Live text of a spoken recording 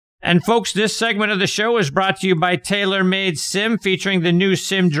And folks, this segment of the show is brought to you by TaylorMade Sim, featuring the new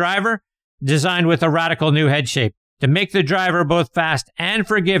Sim driver, designed with a radical new head shape to make the driver both fast and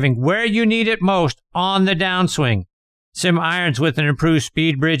forgiving where you need it most on the downswing. Sim irons with an improved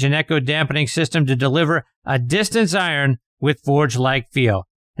speed bridge and echo dampening system to deliver a distance iron with forge-like feel.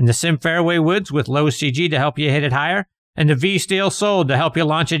 And the Sim fairway woods with low CG to help you hit it higher, and the V-Steel sole to help you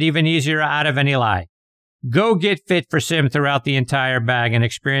launch it even easier out of any lie. Go get fit for Sim throughout the entire bag and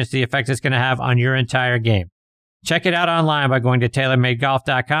experience the effect it's going to have on your entire game. Check it out online by going to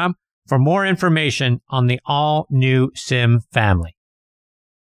TaylorMadeGolf.com for more information on the all-new Sim family.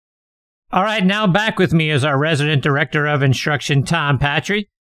 All right, now back with me is our resident director of instruction, Tom Patri.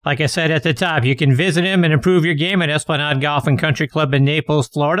 Like I said at the top, you can visit him and improve your game at Esplanade Golf and Country Club in Naples,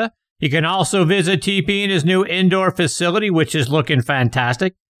 Florida. You can also visit TP in his new indoor facility, which is looking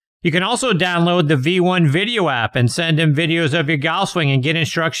fantastic. You can also download the V1 video app and send him videos of your golf swing and get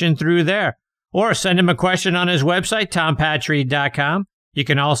instruction through there. Or send him a question on his website, tompatri.com. You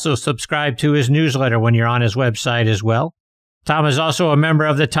can also subscribe to his newsletter when you're on his website as well. Tom is also a member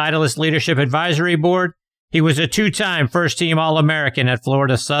of the Titleist Leadership Advisory Board. He was a two-time first-team All-American at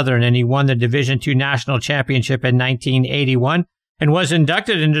Florida Southern, and he won the Division II National Championship in 1981 and was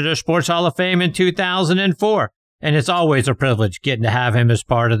inducted into the Sports Hall of Fame in 2004. And it's always a privilege getting to have him as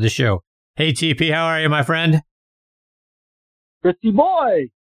part of the show. Hey, TP, how are you, my friend? Christy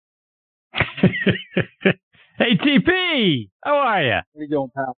boy! Hey, TP, how are you? How you doing,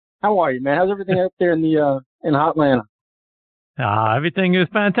 pal? How are you, man? How's everything out there in Atlanta? Everything is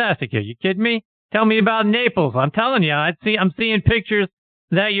fantastic here. You kidding me? Tell me about Naples. I'm telling you, I'm seeing pictures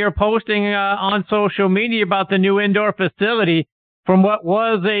that you're posting on social media about the new indoor facility from what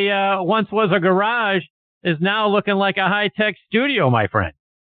was once was a garage is now looking like a high-tech studio, my friend.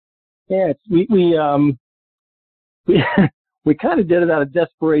 Yeah, we kind of did it out of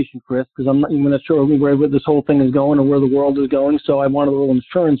desperation, Chris, because I'm not even sure where this whole thing is going or where the world is going. So I wanted a little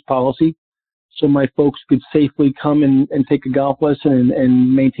insurance policy so my folks could safely come and take a golf lesson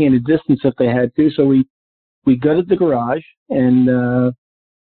and maintain a distance if they had to. So we gutted the garage and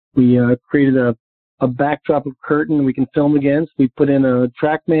we created a backdrop of curtain we can film against. We put in a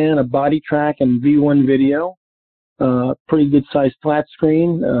TrackMan, a body track, and V1 video. Pretty good sized flat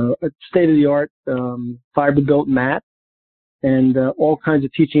screen, a state-of-the-art fiber-built mat, and all kinds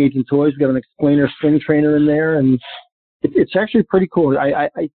of teaching aids and toys. We've got an explainer string trainer in there, and it's actually pretty cool.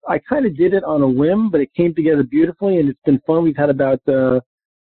 I kind of did it on a whim, but it came together beautifully, and it's been fun. We've had about,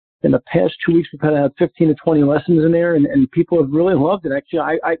 in the past 2 weeks, we've had about 15 to 20 lessons in there, and people have really loved it.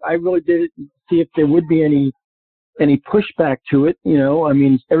 Actually, I really did it to see if there would be any pushback to it. You know, I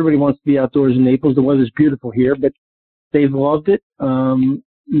mean, everybody wants to be outdoors in Naples. The weather's beautiful here, but they've loved it.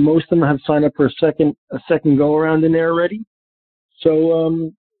 Most of them have signed up for a second go around in there already.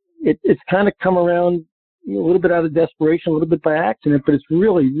 So it's kind of come around a little bit out of desperation, a little bit by accident, but it's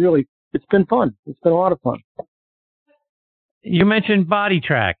really, it's been fun. It's been a lot of fun. You mentioned body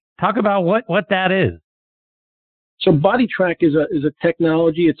track. Talk about what that is. So body track is a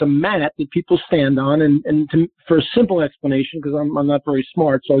technology. It's a mat that people stand on, and for a simple explanation, because I'm not very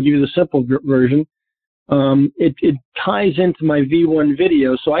smart, so I'll give you the simple version. It ties into my V1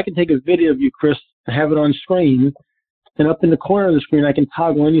 video, so I can take a video of you, Chris, and have it on screen. And up in the corner of the screen, I can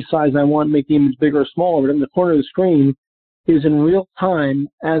toggle any size I want, make the image bigger or smaller. But in the corner of the screen is in real time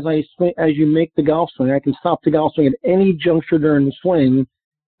as you make the golf swing. I can stop the golf swing at any juncture during the swing,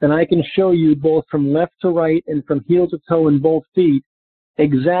 and I can show you both from left to right and from heel to toe in both feet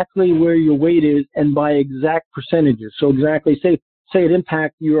exactly where your weight is and by exact percentages. So exactly, say at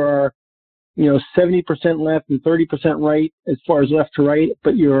impact you are 70% left and 30% right as far as left to right,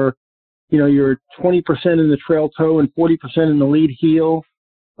 but you're 20% in the trail toe and 40% in the lead heel.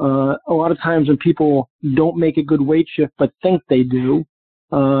 A lot of times when people don't make a good weight shift but think they do,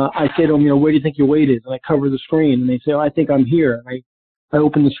 I say to them, where do you think your weight is? And I cover the screen, and they say, oh, I think I'm here. And I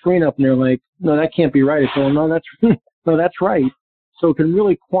open the screen up, and they're like, no, that can't be right. I say, well, no, that's right. So it can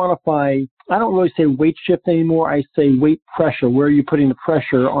really quantify. I don't really say weight shift anymore. I say weight pressure. Where are you putting the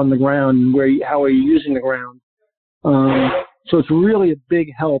pressure on the ground, and how are you using the ground? So it's really a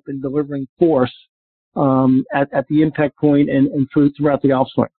big help in delivering force at the impact point and throughout the golf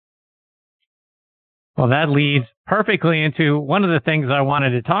swing. Well, that leads perfectly into one of the things I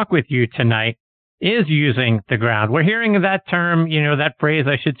wanted to talk with you tonight is using the ground. We're hearing that term, that phrase,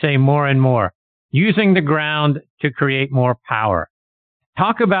 I should say, more and more, using the ground to create more power.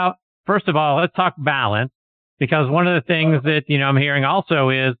 Talk about, first of all, let's talk balance, because one of the things that, I'm hearing also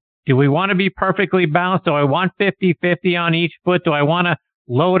is, do we want to be perfectly balanced? Do I want 50-50 on each foot? Do I want to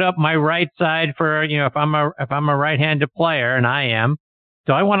load up my right side for, if I'm a right-handed player, and I am,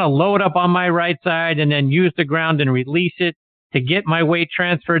 Do I want to load up on my right side and then use the ground and release it to get my weight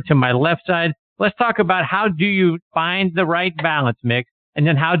transferred to my left side? Let's talk about how do you find the right balance mix, and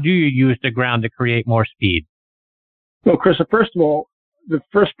then how do you use the ground to create more speed? Well, Chris, first of all, the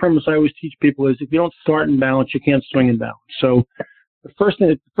first premise I always teach people is if you don't start in balance, you can't swing in balance. So the first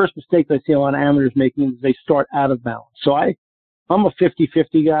mistake that I see a lot of amateurs making is they start out of balance. So I'm a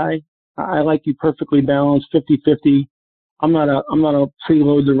 50-50 guy. I like you perfectly balanced, 50-50. I'm not a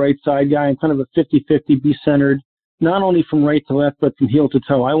preload the right side guy. I'm kind of a 50-50, be centered, not only from right to left, but from heel to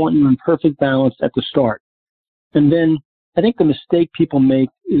toe. I want you in perfect balance at the start. And then I think the mistake people make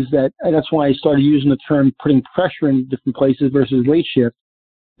is that, and that's why I started using the term putting pressure in different places versus weight shift,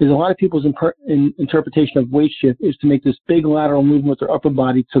 is a lot of people's interpretation of weight shift is to make this big lateral movement with their upper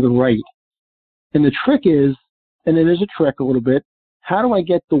body to the right. And the trick is, and it is a trick a little bit, how do I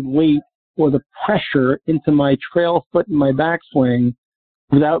get the weight or the pressure into my trail foot and my backswing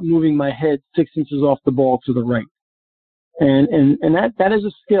without moving my head 6 inches off the ball to the right? And that is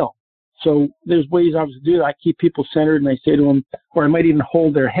a skill. So there's ways obviously to do that. I keep people centered and I say to them, or I might even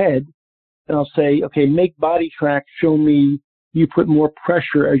hold their head and I'll say, okay, make body track show me you put more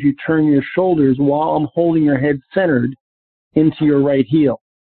pressure as you turn your shoulders while I'm holding your head centered into your right heel.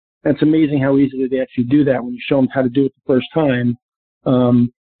 That's amazing how easily they actually do that when you show them how to do it the first time.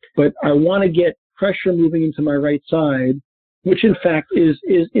 But I want to get pressure moving into my right side, which in fact is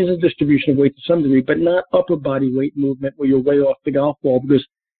a distribution of weight to some degree, but not upper body weight movement where you're way off the golf ball. Because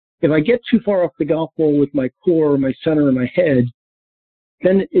if I get too far off the golf ball with my core or my center or my head,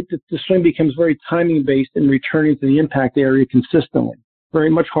 then the swing becomes very timing based and returning to the impact area consistently.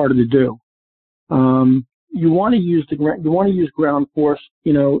 Very much harder to do. You want to use ground force,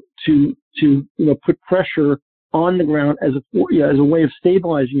 to put pressure on the ground as a way of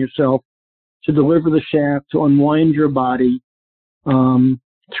stabilizing yourself, to deliver the shaft, to unwind your body, to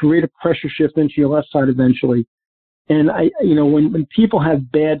create a pressure shift into your left side eventually. And when people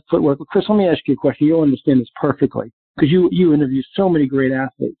have bad footwork, Chris, let me ask you a question. You'll understand this perfectly because you interview so many great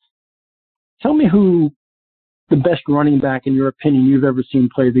athletes. Tell me who the best running back, in your opinion, you've ever seen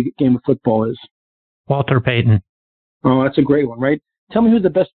play the game of football is. Walter Payton. Oh, that's a great one, right? Tell me who the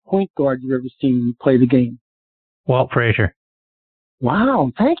best point guard you've ever seen play the game. Walt Frazier.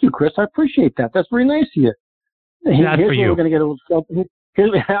 Wow, thank you, Chris. I appreciate that. That's very nice of you. Not for you. We're going to get a little trouble.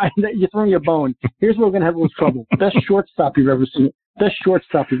 You're throwing me a bone. Here's where we're going to have a little trouble. Best shortstop you've ever seen. Best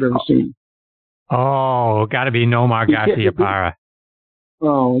shortstop you've ever seen. Oh, got to be Nomar Garciaparra.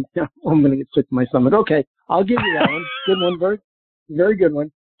 Oh, I'm going to get sick to my stomach. Okay, I'll give you that one. Good one, very, very good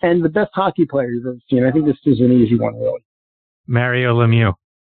one. And the best hockey player you've ever seen. I think this is an easy one, really. Mario Lemieux.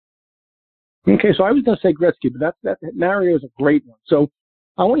 Okay, so I was going to say Gretzky, but that Mario is a great one. So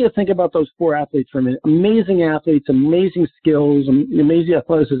I want you to think about those four athletes for a minute. Amazing athletes, amazing skills, amazing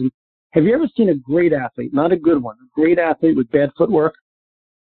athleticism. Have you ever seen a great athlete, not a good one, a great athlete with bad footwork?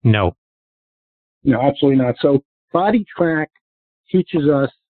 No. No, absolutely not. So body track teaches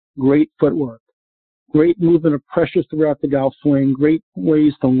us great footwork, great movement of pressures throughout the golf swing, great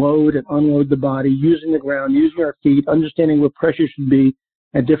ways to load and unload the body, using the ground, using our feet, understanding where pressure should be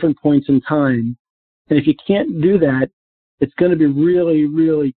at different points in time. And if you can't do that, it's going to be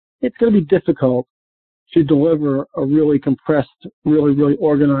it's going to be difficult to deliver a really compressed, really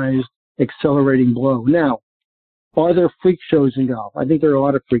organized, accelerating blow. Now, are there freak shows in golf? I think there are a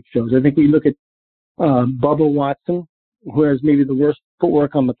lot of freak shows. I think we look at Bubba Watson, who has maybe the worst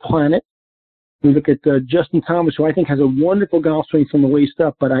footwork on the planet. We look at Justin Thomas, who I think has a wonderful golf swing from the waist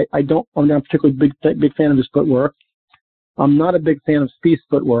up, but I'm not a particularly big fan of his footwork. I'm not a big fan of Spieth's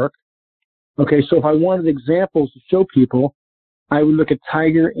footwork. Okay, so if I wanted examples to show people, I would look at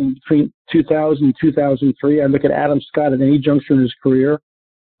Tiger in between 2000 and 2003. I'd look at Adam Scott at any juncture in his career.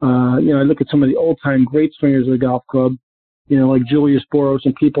 I look at some of the old-time great swingers of the golf club, like Julius Boros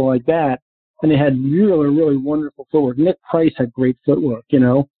and people like that, and they had really wonderful footwork. Nick Price had great footwork,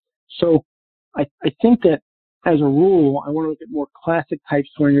 So I think that as a rule, I want to look at more classic type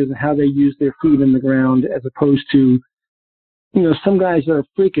swingers and how they use their feet in the ground as opposed to some guys that are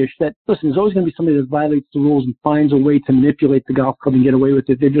freakish that, listen, there's always going to be somebody that violates the rules and finds a way to manipulate the golf club and get away with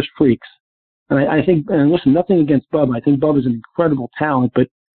it. They're just freaks. And I think, and listen, nothing against Bubba. I think Bubba's an incredible talent, but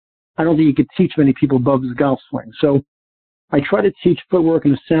I don't think you could teach many people Bubba's golf swing. So I try to teach footwork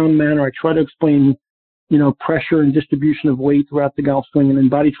in a sound manner. I try to explain, pressure and distribution of weight throughout the golf swing, and then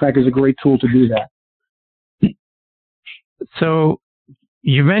body track is a great tool to do that. So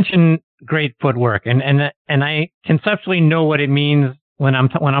you mentioned great footwork, and I conceptually know what it means when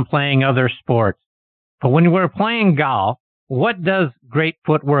I'm playing other sports. But when we're playing golf, what does great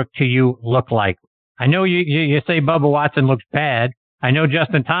footwork to you look like? I know you say Bubba Watson looks bad, I know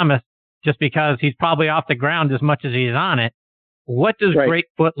Justin Thomas just because he's probably off the ground as much as he's on it. What does great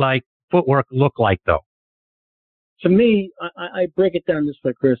footwork look like, though? To me, I break it down this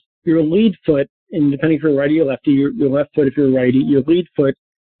way, Chris. Your lead foot, and depending if you're righty or lefty, your left foot if you're righty, your lead foot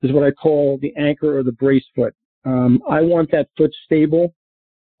is what I call the anchor or the brace foot. I want that foot stable,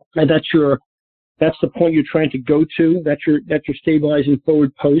 and that's the point you're trying to go to. That's your stabilizing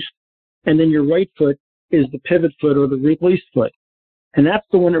forward post, and then your right foot is the pivot foot or the release foot, and that's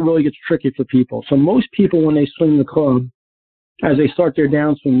the one that really gets tricky for people. So most people, when they swing the club, as they start their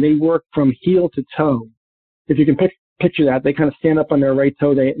downswing, they work from heel to toe. If you can picture that, they kind of stand up on their right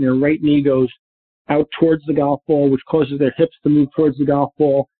toe, and their right knee goes out towards the golf ball, which causes their hips to move towards the golf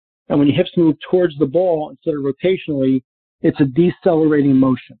ball. And when your hips move towards the ball instead of rotationally, it's a decelerating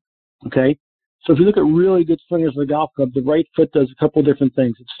motion. Okay? So if you look at really good swingers of the golf club, the right foot does a couple different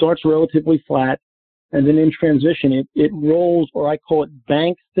things. It starts relatively flat, and then in transition, it rolls, or I call it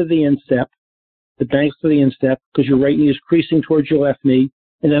banks to the instep. It banks to the instep because your right knee is creasing towards your left knee,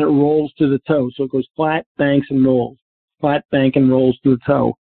 and then it rolls to the toe. So it goes flat, banks, and rolls. Flat, bank, and rolls to the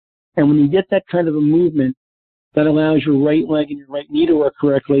toe. And when you get that kind of a movement, that allows your right leg and your right knee to work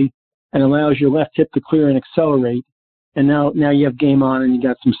correctly and allows your left hip to clear and accelerate. And now you have game on and you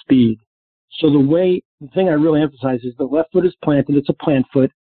got some speed. So the thing I really emphasize is the left foot is planted. It's a plant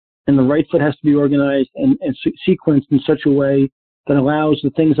foot. And the right foot has to be organized and sequenced in such a way that allows the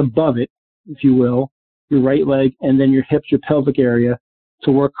things above it, if you will, your right leg and then your hips, your pelvic area,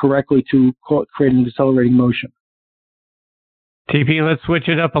 to work correctly to create an accelerating motion. TP, let's switch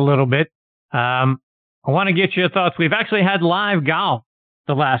it up a little bit. I want to get your thoughts. We've actually had live golf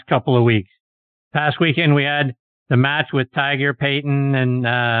the last couple of weeks. Past weekend, we had the match with Tiger, Peyton,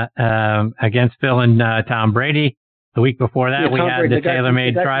 and against Phil and Tom Brady. The week before that, we had the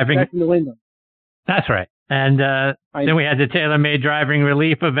TaylorMade driving. That's right. And then we had the TaylorMade driving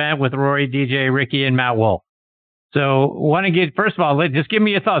relief event with Rory, DJ, Ricky, and Matt Wolff. So want to get, first of all, just give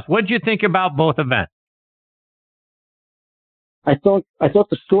me your thoughts. What did you think about both events? I thought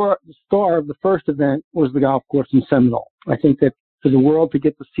the star of the first event was the golf course in Seminole. I think that for the world to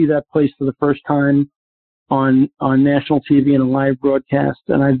get to see that place for the first time on national TV and a live broadcast,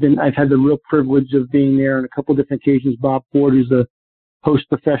 and I've had the real privilege of being there on a couple of different occasions. Bob Ford, who's the host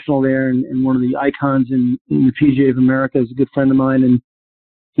professional there and one of the icons in the PGA of America, is a good friend of mine, and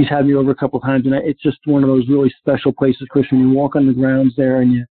he's had me over a couple of times, and it's just one of those really special places, Chris. When you walk on the grounds there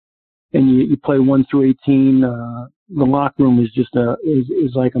and you play 1 through 18, the locker room is just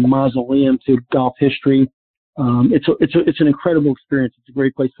is like a mausoleum to golf history. It's an incredible experience. It's a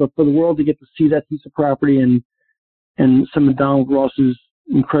great place. So for the world to get to see that piece of property and some of Donald Ross's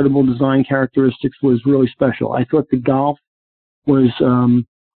incredible design characteristics was really special. I thought the golf was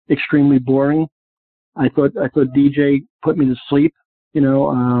extremely boring. I thought DJ put me to sleep.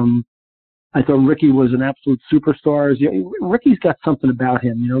 I thought Ricky was an absolute superstar. Ricky's got something about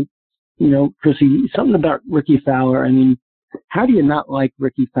him, Chris, something about Ricky Fowler. I mean, how do you not like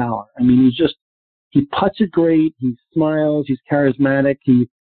Ricky Fowler? I mean, he putts it great. He smiles. He's charismatic.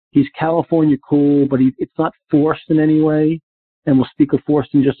 He's California cool, but it's not forced in any way. And we'll speak of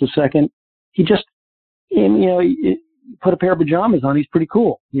forced in just a second. He just, put a pair of pajamas on. He's pretty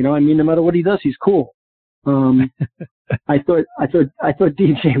cool. No matter what he does, he's cool. I thought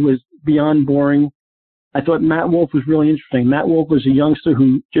DJ was beyond boring. I thought Matt Wolff was really interesting. Matt Wolff was a youngster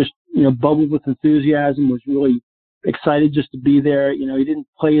who just, bubbled with enthusiasm, was really excited just to be there. He didn't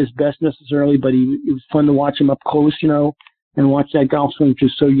play his best necessarily, but it was fun to watch him up close, and watch that golf swing, which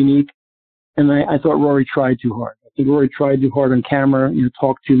is so unique. And I thought Rory tried too hard. I think Rory tried too hard on camera,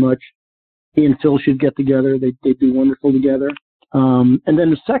 talked too much. He and Phil should get together. They do wonderful together. And then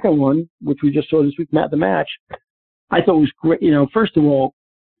the second one, which we just saw this week, the match, I thought was great. First of all,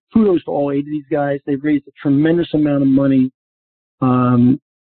 kudos to all 8 of these guys. They've raised a tremendous amount of money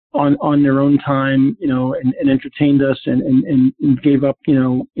on their own time, and entertained us and gave up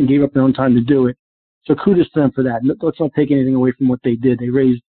their own time to do it. So kudos to them for that. Let's not take anything away from what they did. They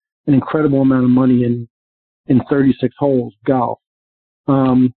raised an incredible amount of money in 36 holes golf.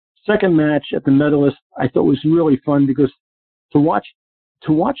 Second match at the Medalist, I thought was really fun because to watch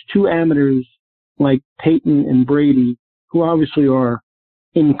 2 amateurs like Peyton and Brady, who obviously are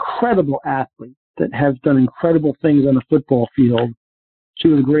incredible athletes that have done incredible things on the football field,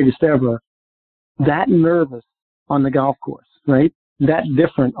 2 of the greatest ever, that nervous on the golf course, right? That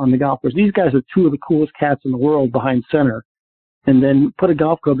different on the golf course. These guys are 2 of the coolest cats in the world behind center, and then put a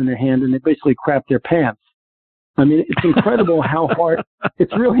golf club in their hand and they basically crap their pants. I mean, it's incredible how hard.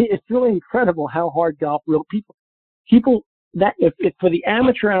 It's really incredible how hard golf. Real people. That if for the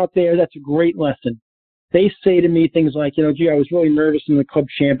amateur out there, that's a great lesson. they say to me things like, gee, I was really nervous in the club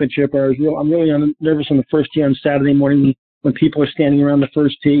championship, or I'm really nervous on the first tee on Saturday morning when people are standing around the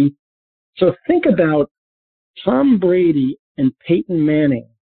first tee. So think about Tom Brady and Peyton Manning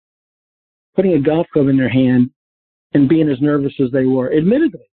putting a golf club in their hand and being as nervous as they were,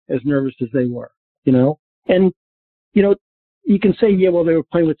 admittedly as nervous as they were, And, you can say, yeah, well, they were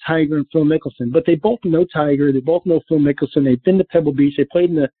playing with Tiger and Phil Mickelson, but they both know Tiger. They both know Phil Mickelson. They've been to Pebble Beach. They played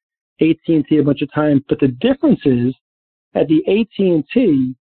in the AT&T a bunch of times. But the difference is at the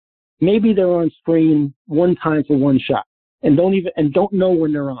AT&T, maybe they're on screen one time for one shot and don't know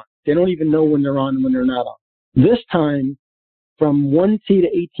when they're on. They don't even know when they're on and when they're not on. This time, from 1 tee to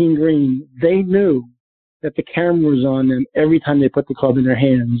 18 green, they knew that the camera was on them every time they put the club in their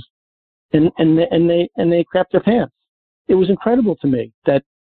hands, and they crapped their pants. It was incredible to me that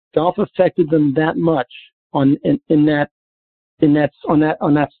golf affected them that much on that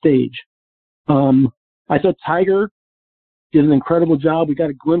stage. I thought Tiger did an incredible job. We got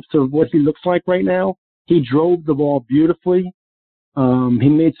a glimpse of what he looks like right now. He drove the ball beautifully. He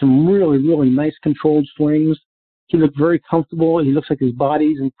made some really, really nice controlled swings. He looked very comfortable. He looks like his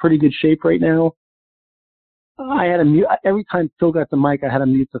body's in pretty good shape right now. I had to mute every time Phil got the mic. I had to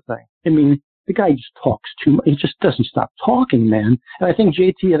mute the thing. I mean, the guy just talks too much. He just doesn't stop talking, man. And I think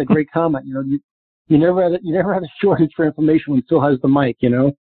JT had a great comment. You never had a shortage for information when Phil has the mic.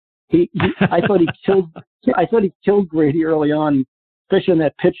 I thought he killed Brady early on, especially on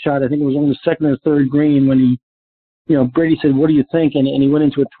that pitch shot. I think it was on the second or third green when Brady said, "What do you think?" And he went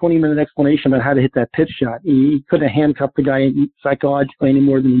into a 20-minute explanation about how to hit that pitch shot. He couldn't have handcuffed the guy psychologically any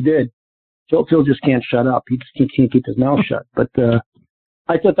more than he did. Phil just can't shut up. He just can't keep his mouth shut. But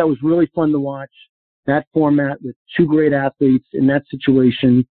I thought that was really fun to watch, that format with two great athletes in that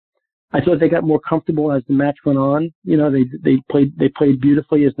situation. I thought they got more comfortable as the match went on. They played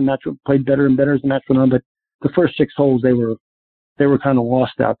beautifully as the match played better and better as the match went on. But the first 6 holes, they were kind of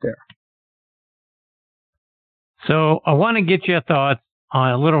lost out there. So I want to get your thoughts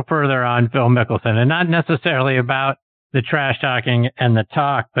on a little further on Phil Mickelson, and not necessarily about the trash talking and the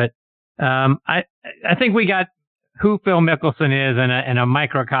talk, but I think we got who Phil Mickelson is in a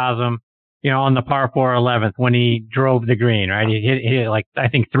microcosm, on the par 4 11th when he drove the green, right? He hit it like, I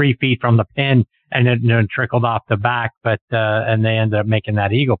think 3 feet from the pin and it trickled off the back, but and they ended up making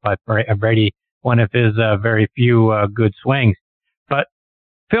that eagle putt for Brady, one of his very few good swings. But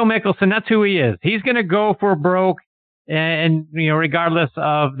Phil Mickelson, that's who he is. He's going to go for broke, and regardless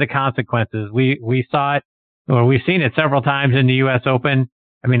of the consequences. We saw it, or we've seen it several times in the U.S. Open.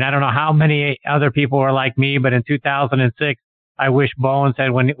 I mean, I don't know how many other people were like me, but in 2006, I wish Bowen said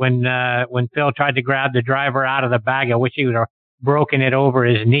when Phil tried to grab the driver out of the bag, I wish he would have broken it over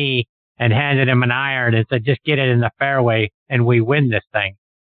his knee and handed him an iron and said, just get it in the fairway and we win this thing.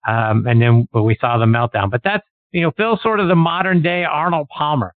 And then we saw the meltdown. But that's, Phil's sort of the modern day Arnold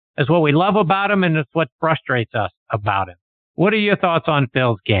Palmer. That's what we love about him, and it's what frustrates us about him. What are your thoughts on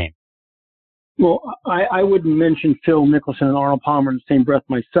Phil's game? Well, I wouldn't mention Phil Mickelson and Arnold Palmer in the same breath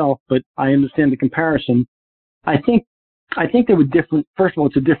myself, but I understand the comparison. I think they were different. First of all,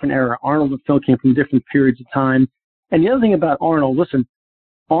 it's a different era. Arnold and Phil came from different periods of time. And the other thing about Arnold, listen,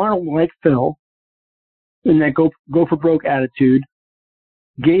 Arnold, like Phil, in that go for broke attitude,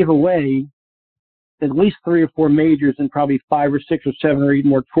 gave away at least 3 or 4 majors and probably 5 or 6 or 7 or 8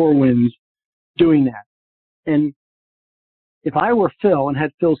 more tour wins doing that. And if I were Phil and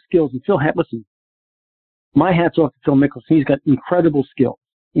had Phil's skills, and Phil had, listen, my hat's off to Phil Mickelson. He's got incredible skills,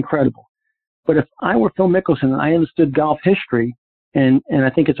 incredible. But if I were Phil Mickelson and I understood golf history, and I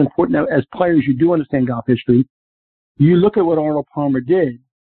think it's important that as players you do understand golf history, you look at what Arnold Palmer did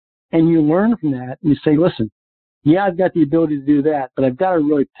and you learn from that and you say, listen, yeah, I've got the ability to do that, but I've got to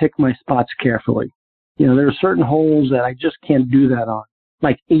really pick my spots carefully. There are certain holes that I just can't do that on,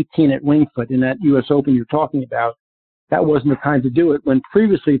 like 18 at Wingfoot in that U.S. Open you're talking about. That wasn't the time to do it, when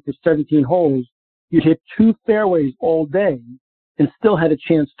previously for 17 holes, you'd hit 2 fairways all day and still had a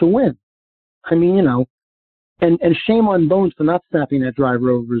chance to win. I mean, and shame on Bones for not snapping that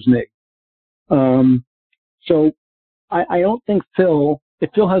driver over his knee. So I don't think if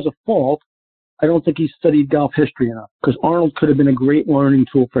Phil has a fault, I don't think he's studied golf history enough, because Arnold could have been a great learning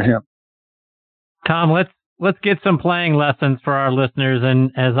tool for him. Tom, let's get some playing lessons for our listeners. And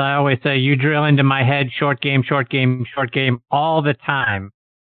as I always say, you drill into my head, short game, short game, short game all the time.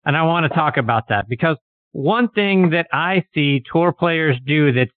 And I want to talk about that, because one thing that I see tour players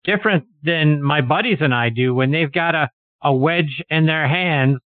do that's different than my buddies and I do, when they've got a wedge in their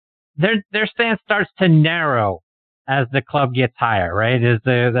hands, their stance starts to narrow as the club gets higher, right? As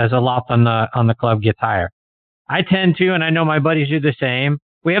a loft on the club gets higher. I tend to, and I know my buddies do the same,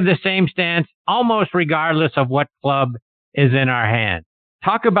 we have the same stance almost regardless of what club is in our hand.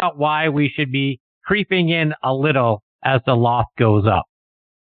 Talk about why we should be creeping in a little as the loft goes up.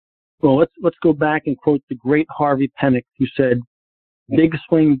 Well, let's go back and quote the great Harvey Penick, who said, "Big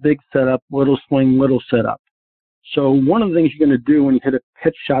swing, big setup, little swing, little setup." So one of the things you're going to do when you hit a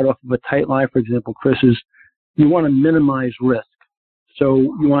pitch shot off of a tight lie, for example, Chris, is you want to minimize risk. So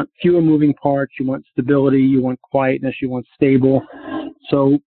you want fewer moving parts, you want stability, you want quietness, you want stable.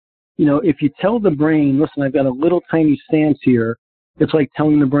 So, if you tell the brain, listen, I've got a little tiny stance here, it's like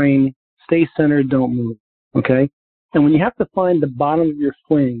telling the brain, stay centered, don't move, okay? And when you have to find the bottom of your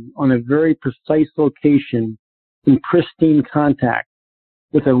swing on a very precise location in pristine contact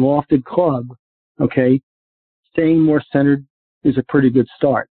with a lofted club, okay, staying more centered is a pretty good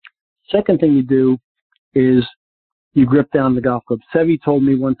start. Second thing you do is you grip down the golf club. Seve told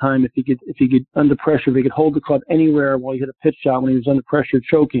me one time if he could under pressure, if he could hold the club anywhere while he hit a pitch shot when he was under pressure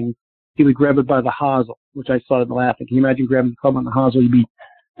choking, he would grab it by the hosel, which I started laughing. Can you imagine grabbing the club on the hosel? You'd be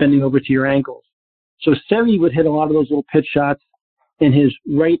bending over to your ankles. So Seve would hit a lot of those little pitch shots, and his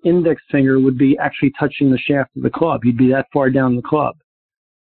right index finger would be actually touching the shaft of the club. He'd be that far down the club.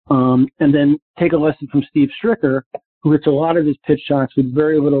 And then take a lesson from Steve Stricker, who hits a lot of his pitch shots with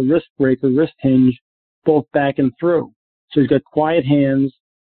very little wrist break or wrist hinge, both back and through. So he's got quiet hands,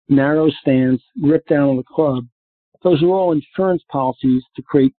 narrow stance, grip down on the club. Those are all insurance policies to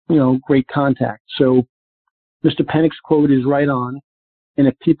create, great contact. So Mr. Penick's quote is right on. And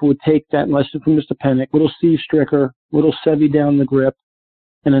if people would take that lesson from Mr. Penick, little Steve Stricker, little Seve down the grip,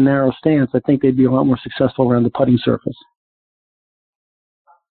 and a narrow stance, I think they'd be a lot more successful around the putting surface.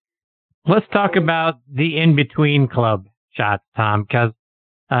 Let's talk about the in-between club shots, Tom, because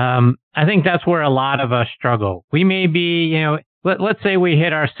I think that's where a lot of us struggle. We may be, let's say we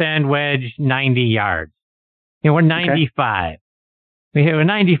hit our sand wedge 90 yards. We're 95. Okay. We hit a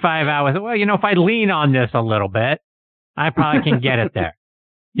 95 out with, if I lean on this a little bit, I probably can get it there.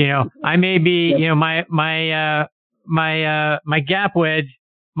 I may be, my gap wedge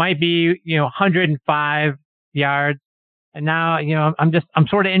might be, 105 yards. And now, I'm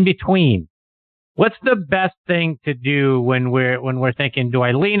sort of in between. What's the best thing to do when we're thinking, do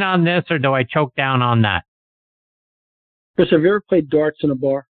I lean on this or do I choke down on that? Chris, have you ever played darts in a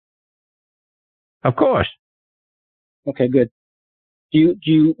bar? Of course. Okay, good. Do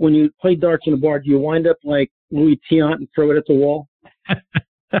you when you play darts in a bar, do you wind up like Louis Tiant and throw it at the wall?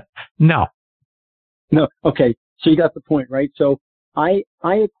 No. No. Okay. So you got the point, right? So I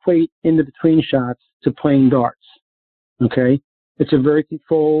equate in the between shots to playing darts. Okay. It's a very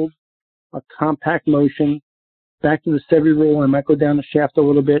controlled, a compact motion. Back to the Seve rule, I might go down the shaft a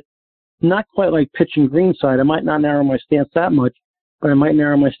little bit. Not quite like pitching greenside. I might not narrow my stance that much, but I might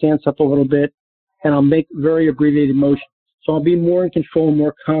narrow my stance up a little bit, and I'll make very abbreviated motions. So I'll be more in control,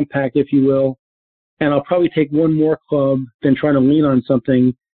 more compact, if you will, and I'll probably take one more club than trying to lean on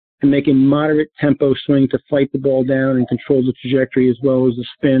something and make a moderate tempo swing to fight the ball down and control the trajectory as well as the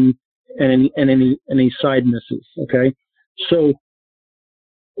spin and any side misses. Okay, so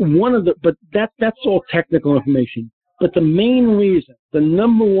but that's all technical information. But the main reason, the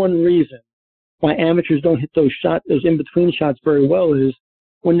number one reason why amateurs don't hit those in-between shots very well is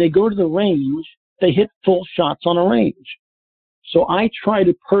when they go to the range, they hit full shots on a range. So I try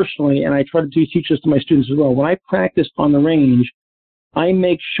to personally, and I try to teach this to my students as well, when I practice on the range, I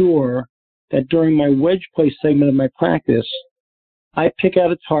make sure that during my wedge play segment of my practice, I pick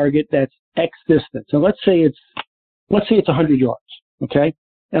out a target that's X distance. So let's say it's 100 yards, okay?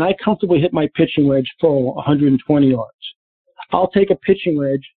 And I comfortably hit my pitching wedge full 120 yards. I'll take a pitching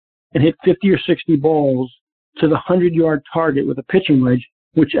wedge and hit 50 or 60 balls to the 100-yard target with a pitching wedge,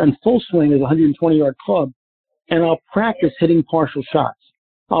 which on full swing is a 120-yard club, and I'll practice hitting partial shots.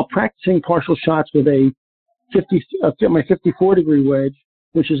 I'll practice hitting partial shots with my 54-degree wedge,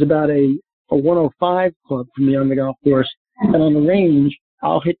 which is about a 105 club for me on the golf course, and on the range,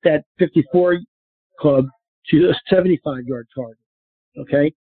 I'll hit that 54 club to a 75-yard target,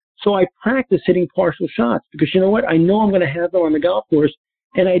 okay? So I practice hitting partial shots because you know what? I know I'm going to have them on the golf course,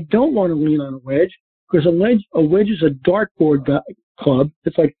 and I don't want to lean on a wedge because a wedge is a dartboard club.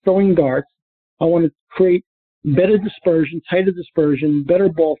 It's like throwing darts. I want to create better dispersion, tighter dispersion, better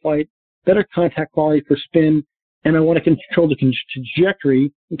ball flight, better contact quality for spin, and I want to control the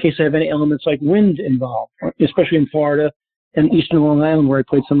trajectory in case I have any elements like wind involved, especially in Florida and Eastern Long Island where I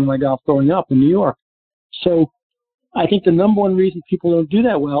played some of my golf growing up in New York. So I think the number one reason people don't do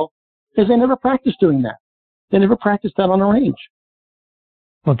that well is they never practice doing that. They never practice that on a range.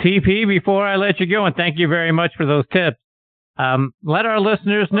 Well, TP, before I let you go, and thank you very much for those tips, let our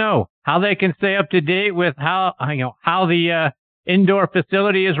listeners know how they can stay up to date with how the indoor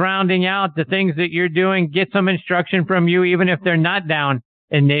facility is rounding out, the things that you're doing, get some instruction from you, even if they're not down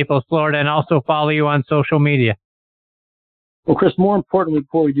in Naples, Florida, and also follow you on social media. Well, Chris, more importantly,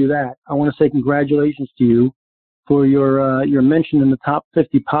 before we do that, I want to say congratulations to you for your mention in the top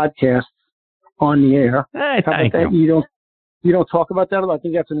 50 podcasts on the air. Hey, thank you. You don't talk about that a lot. I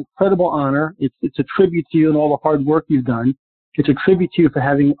think that's an incredible honor. It's a tribute to you and all the hard work you've done. It's a tribute to you for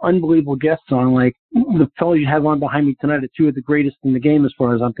having unbelievable guests on, like the fellows you have on behind me tonight are two of the greatest in the game as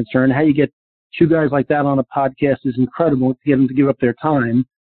far as I'm concerned. How you get two guys like that on a podcast is incredible, to get them to give up their time.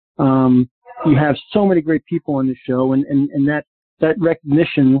 You have so many great people on the show, and that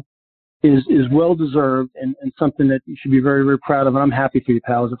recognition is well deserved and something that you should be very, very proud of. And I'm happy for you,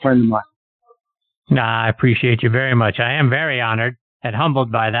 pal, as a friend of mine. Nah, I appreciate you very much. I am very honored and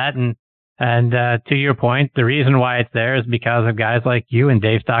humbled by that. And to your point, the reason why it's there is because of guys like you and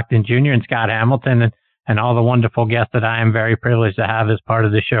Dave Stockton Jr. and Scott Hamilton and all the wonderful guests that I am very privileged to have as part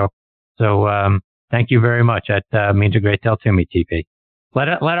of the show. So thank you very much. That means a great deal to me, TP. Let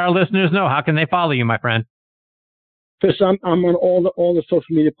our listeners know, how can they follow you, my friend? Chris, I'm on all the social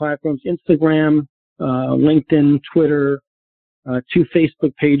media platforms: Instagram, LinkedIn, Twitter, 2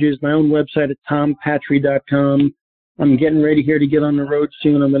 Facebook pages, my own website at tompatri.com. I'm getting ready here to get on the road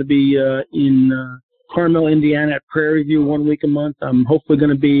soon. I'm going to be in Carmel, Indiana at Prairie View 1 week a month. I'm hopefully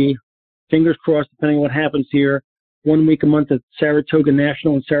going to be, fingers crossed, depending on what happens here, 1 week a month at Saratoga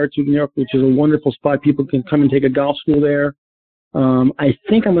National in Saratoga, New York, which is a wonderful spot. People can come and take a golf school there. I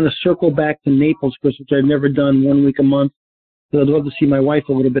think I'm going to circle back to Naples, Chris, which I've never done, 1 week a month. So I'd love to see my wife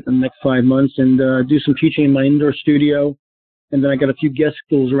a little bit in the next 5 months and do some teaching in my indoor studio. And then I got a few guest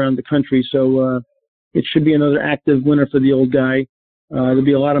schools around the country. So it should be another active winter for the old guy. There'll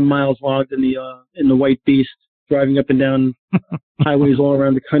be a lot of miles logged in the White Beast, driving up and down highways all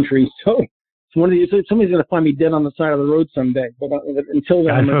around the country. So somebody's going to find me dead on the side of the road someday. But until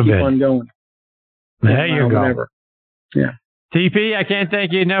then, I'm going to keep on going. There you go. Whatever. Yeah. TP, I can't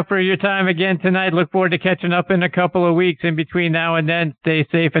thank you enough for your time again tonight. Look forward to catching up in a couple of weeks. In between now and then, stay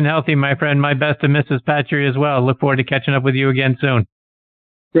safe and healthy, my friend. My best to Mrs. Patri as well. Look forward to catching up with you again soon.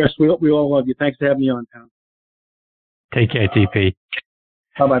 Chris, we all love you. Thanks for having me on, Tom. Take care, TP.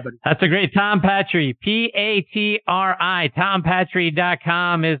 Bye-bye, buddy. That's a great Tom Patri, Patri.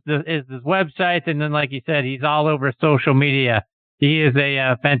 TomPatri.com is his website. And then, like you said, he's all over social media. He is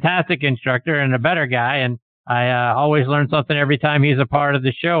a fantastic instructor and a better guy. And I always learn something every time he's a part of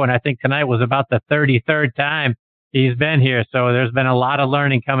the show. And I think tonight was about the 33rd time he's been here. So there's been a lot of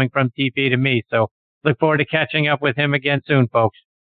learning coming from TP to me. So look forward to catching up with him again soon, folks.